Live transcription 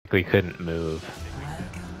We couldn't move.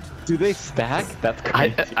 Do they stack? That's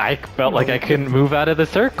crazy. I felt like I couldn't move out of the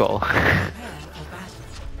circle.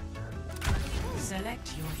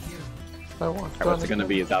 Select your hero. Alright, what's it gonna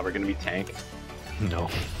be? Is Albert gonna be tank? No.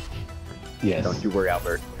 Yes. Don't you worry,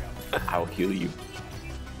 Albert. I'll heal you.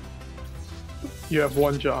 You have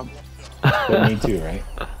one job. But me too, right?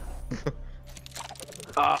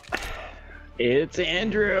 It's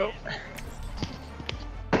Andrew.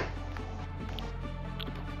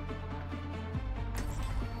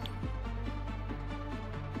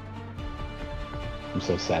 I'm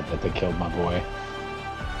so sad that they killed my boy.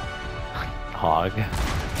 Hog.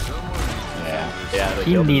 Yeah. Yeah, they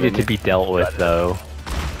He killed him, needed to didn't be dealt with though.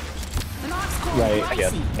 Right.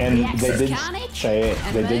 Yeah. And they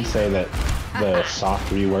did say that the soft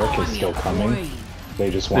rework is still coming. They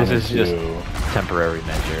just wanted This is to. just temporary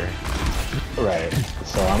measure. Right.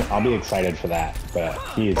 So I'll be excited for that. But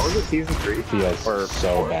he is. What was it, season 3? He is Or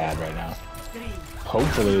so 4? bad right now.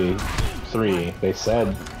 Hopefully, 3. They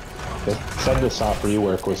said the soft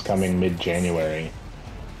rework was coming mid-January.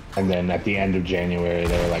 And then at the end of January,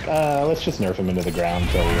 they were like, let's just nerf him into the ground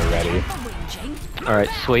until we were ready. Alright,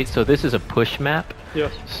 sweet. So this is a push map.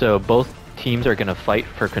 Yes. So both teams are gonna fight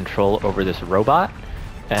for control over this robot.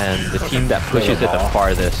 And the team that pushes it the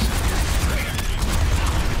farthest.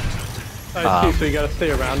 I see, so you gotta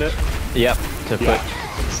stay around it. Yep, to put.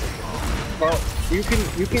 Well, you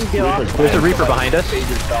can get off. There's a Reaper behind us. Save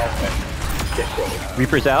yourself and get killed.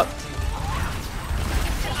 Reaper's out.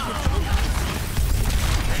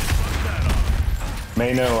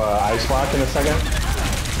 May know ice block in a second.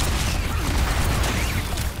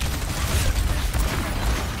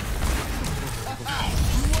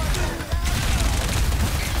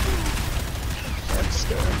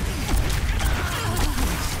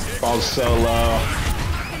 Ball's so low.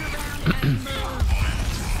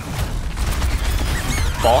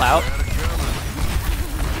 Ball out.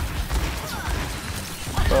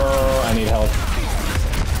 Oh, I need help.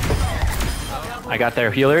 I got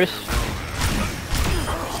their healers.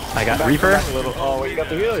 I got Reaper. Back a little. Oh, you got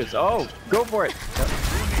the healers. Oh, go for it.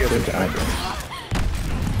 Good job.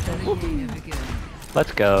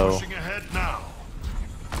 Let's go. Pushing ahead now.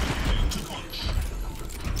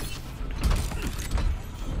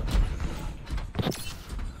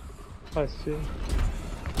 I see.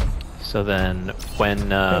 So then, when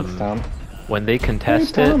Thanks, Tom. when they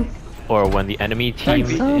contest Hey, it, Tom. or when the enemy team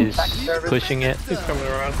Thanks, Tom. is pushing it, He's coming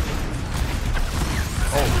around.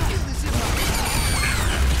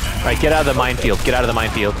 all right, get out of the minefield. Get out of the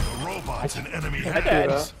minefield. The robot's an enemy I head.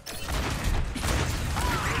 do that.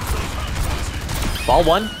 Ball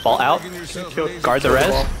one. Ball out. Killed- Guard the killed res.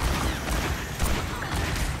 ball.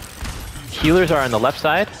 Healers are on the left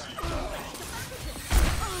side.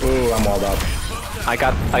 Ooh, I'm walled up. I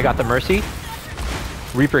got the mercy.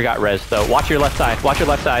 Reaper got res though. Watch your left side. Watch your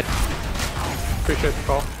left side. Appreciate the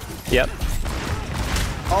call. Yep.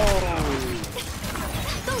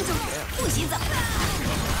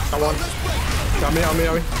 I won. Got me, on me,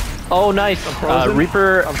 on me. Oh, nice. frozen.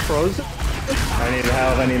 Reaper. I'm frozen. I need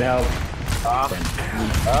help. I need help.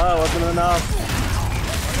 Oh, wasn't enough.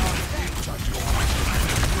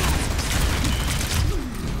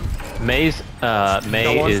 May Got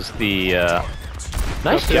one. is the.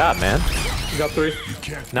 Nice Got job, man. You got 3.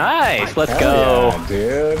 Nice. Let's Hell go. yeah,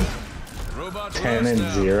 dude. 10 and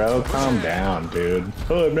 0. Calm down, dude.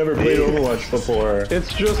 Oh, I've never played Overwatch before.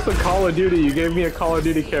 It's just the Call of Duty. You gave me a Call of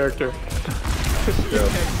Duty character.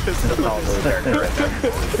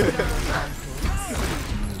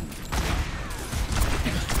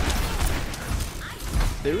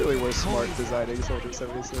 They really were smart designing Soldier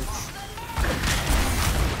 76.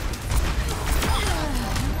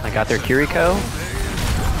 I got their Kiriko.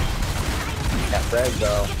 Got Fred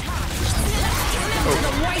though.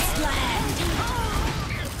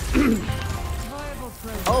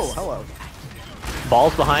 Oh, hello.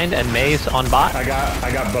 Ball's behind and May's on bot. I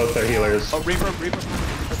got both their healers. Oh, Reaper.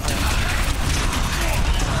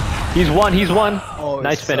 He's one. He's one. Oh,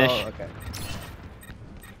 Nice finish. okay.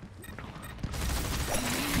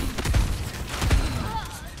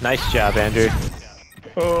 Nice job, Andrew.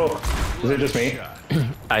 Oh, is it just me?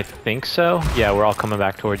 I think so. Yeah, we're all coming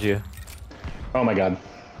back towards you. Oh my god.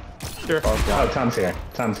 Sure, Oh, Tom's here.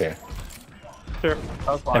 Tom's here. sure.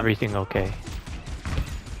 Everything okay?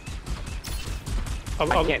 I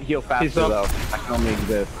can't heal faster He's up. though. I can only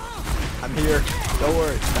exist. I'm here. Don't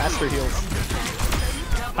worry. Faster heals.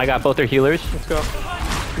 I got both their healers. Let's go.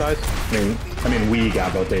 Nice. I mean, we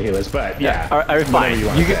got both their healers, but yeah. All right, fine. whatever you You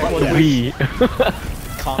wanna get say. we.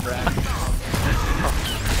 Comrade.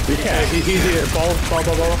 Yeah. He's here. Ball.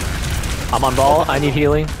 I'm on ball. I need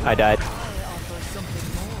healing. I died.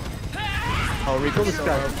 Oh, Reaper's so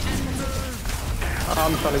low.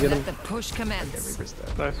 I'm trying to get him. Let the push commence. Reaper's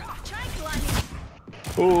dead. Nice.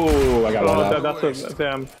 Ooh, I got one Oh, up. that's a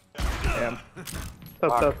damn. Damn.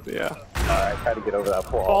 That's yeah. Alright, try to get over that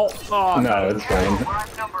wall. Oh, No, it's fine.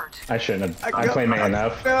 I shouldn't have. I played May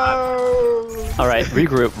enough. No! Alright,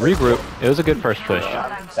 regroup. It was a good first push.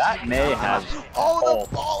 That May has Oh,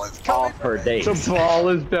 the ball is all coming! per day. the ball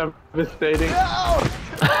is devastating. No!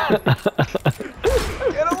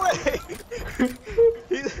 Get away!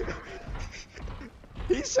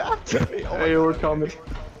 He shot me. Oh, Hey, we're coming.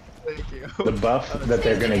 thank you. The buff that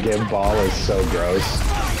they're gonna give Ball is so gross.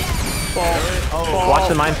 Watch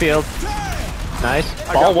the minefield. Nice.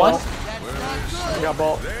 I Ball got one. I got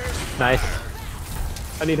ball. Nice.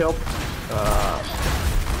 I need help.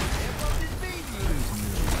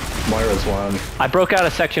 Moira's one. I broke out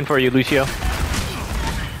a section for you, Lucio.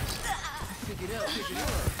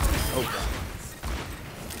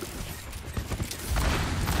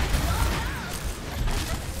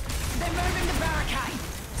 They're moving the barricade.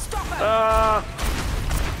 Stop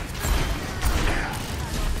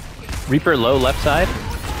it. Reaper low left side. So,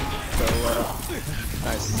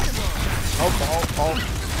 nice. Oh, ball.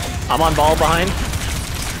 I'm on ball behind.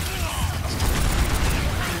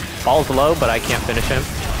 Ball's low, but I can't finish him.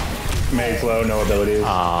 May's low, no abilities.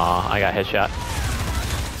 I got headshot.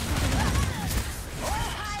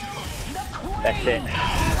 That's it.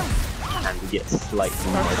 And we get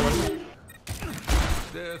slightly more.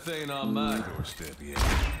 Death ain't on my doorstep yet.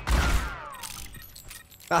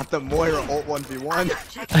 Not the Moira ult 1v1.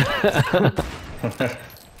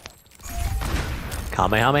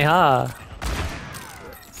 Kamehameha.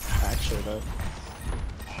 Actually, though.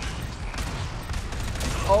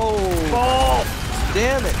 Oh! Ball!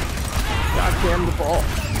 Damn it! God damn the ball.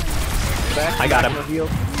 I got him. Heal.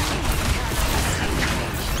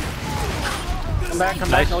 Come back,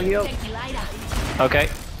 Nice. no heal. Take you later. Okay.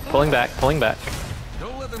 Pulling back.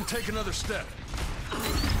 Don't let them take another step.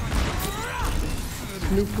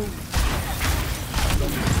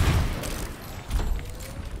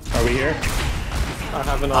 Are we here? I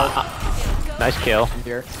have an ult. Nice kill.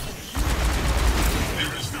 Here.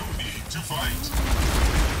 There is no need to fight.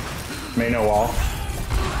 May no wall.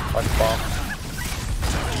 Watch ball.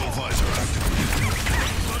 Tactical visor activated.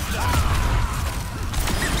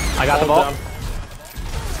 I got the Ball ball. down.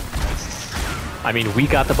 I mean, we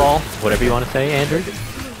got the ball. Whatever you want to say, Andrew.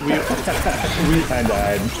 I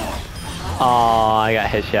died. Aw, I got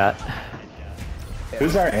headshot.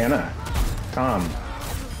 Who's our Anna? Tom.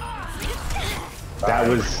 That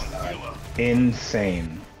was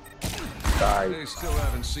insane. They still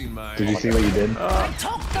haven't seen my. Did you see what you did?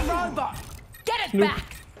 Talk the robot. Get it back.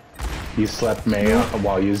 You slept May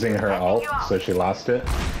while using her ult, so she lost it.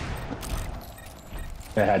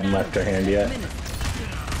 It hadn't left her hand yet. They're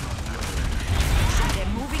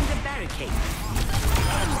moving the barricade.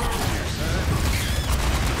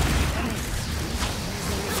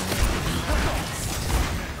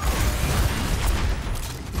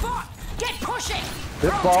 Bot, get pushing.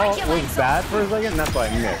 This ball was bad for a second, and that's why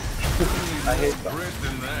I missed. I hate them. Grit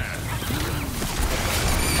than that.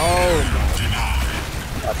 Oh,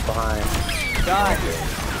 That's behind. God.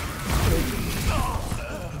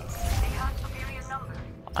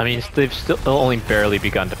 I mean, they've still only barely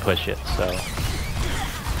begun to push it, so.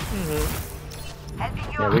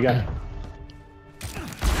 Yeah, we got.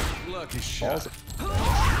 Lucky shot. Pick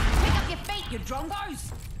up your feet, you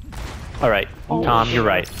drongos. Alright, Tom, you're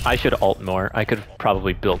right. I should ult more. I could have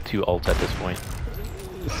probably built 2 ults at this point.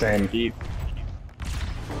 Same.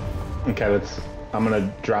 Okay, let's. I'm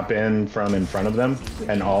gonna drop in from in front of them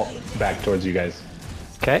and ult back towards you guys.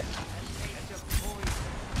 Okay.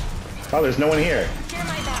 Oh, there's no one here.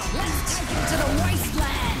 Let's take it to the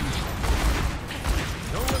wasteland.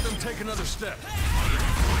 Don't let them take another step.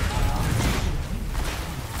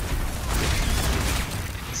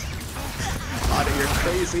 Otta, you're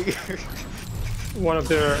crazy. One of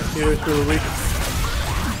their healers really weak.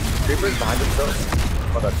 Reaper's behind us though.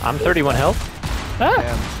 I'm 31 health. Ah!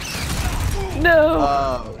 Damn. No!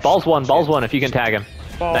 Oh, Ball's one if you can tag him.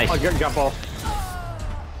 Ball. Nice. I got ball.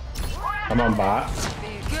 I'm on bot.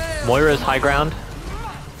 Moira's high ground.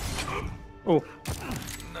 Oof.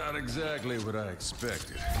 Not exactly what I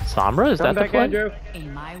expected. Sombra, is Come that the back, play? Andrew.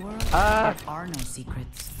 In my world, there are no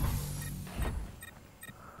secrets.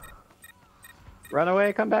 Run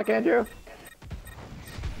away, come back, Andrew.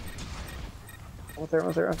 What's there?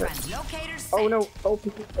 Locators Oh no. Oh,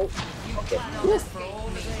 people. Oh.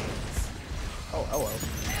 oh, hello.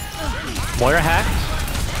 Moira hacked.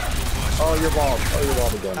 Oh, your ball. Oh, your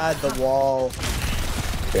ball again. Had the wall.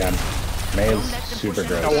 Yeah. May is super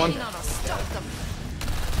Got gross. one.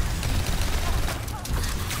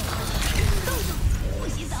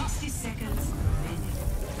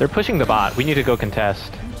 They're pushing the bot. We need to go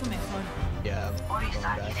contest. Yeah. I'm going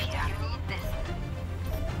back.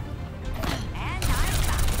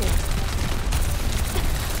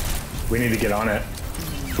 We need to get on it.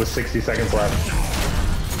 With 60 seconds left.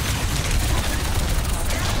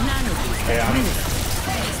 Hey,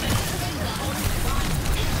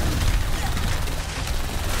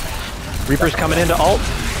 Reaper's coming into ult.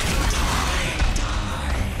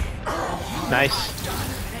 Nice.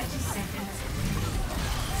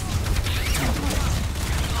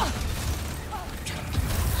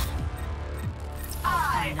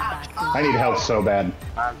 I need help so bad.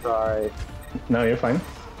 I'm sorry. No, you're fine.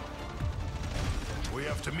 We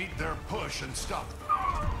have to meet their push and stop.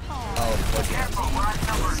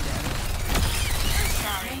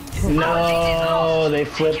 No, they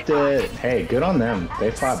flipped it. Hey, good on them.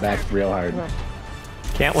 They fought back real hard.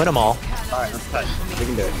 Can't win them all. Alright, let's touch. We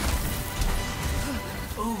can do it.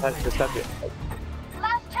 Touch, just touch it.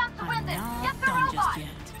 Last chance to win this. Get the robot.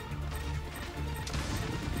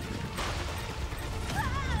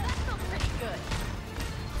 That feels pretty good.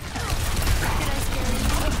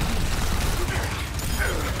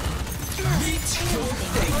 Did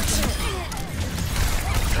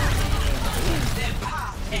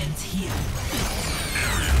I Ends here.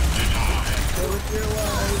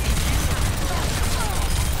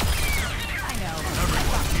 I know.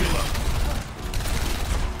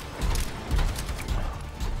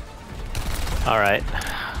 All right.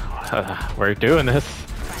 We're doing this.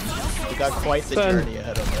 We got quite the journey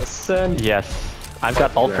ahead of us. Send. Yes. I've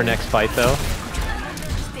got ult for next fight though.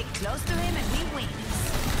 Stick close to him and we win.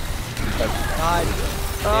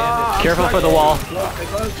 God Careful for the wall. Gotta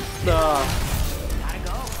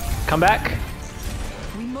go. Come back.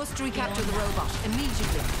 We must recapture the robot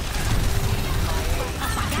immediately.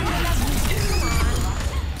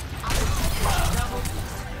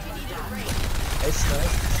 Nice.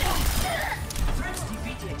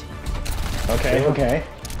 Okay, okay.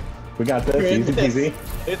 We got this. Easy peasy.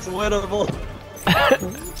 It's winnable.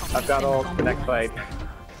 I've got all the next fight.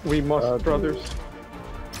 We must, brothers.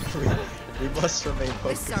 We must remain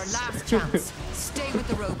This is our focused. last chance. Stay with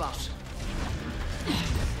the robot.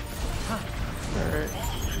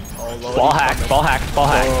 Oh, Lord. Ball hacked. Ball hacked. Ball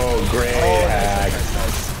hacked. Oh, great hack.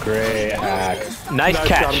 Great hack. Nice Nice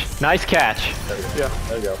catch. job. Nice catch. Yeah,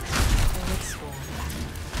 there you go.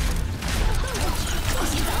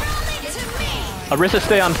 Arissa,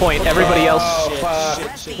 stay on point. Everybody else.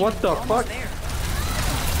 Shit. What the fuck?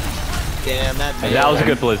 Damn, that May. That was a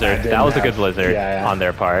good blizzard. That was a good blizzard yeah. on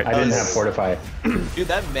their part. I didn't have Fortify. Dude,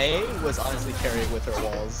 that May was honestly carrying with her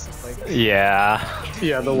walls. Like, Yeah.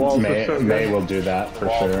 Yeah, the walls are so May good. will do that for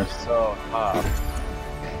sure. So,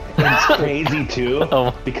 It's crazy too,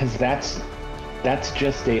 Oh. because that's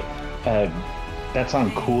just that's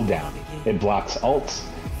on cooldown. It blocks ults,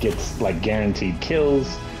 gets like guaranteed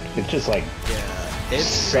kills. It's just like yeah, it's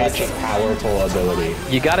such crazy. a powerful ability.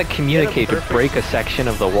 You gotta communicate to break a section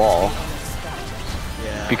of the wall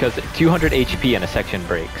Yeah. because 200 HP and a section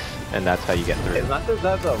breaks, and that's how you get through. it's not just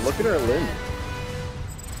that though. Look at her limb.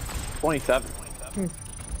 27.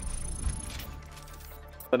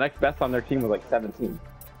 The next best on their team was like 17.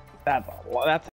 That's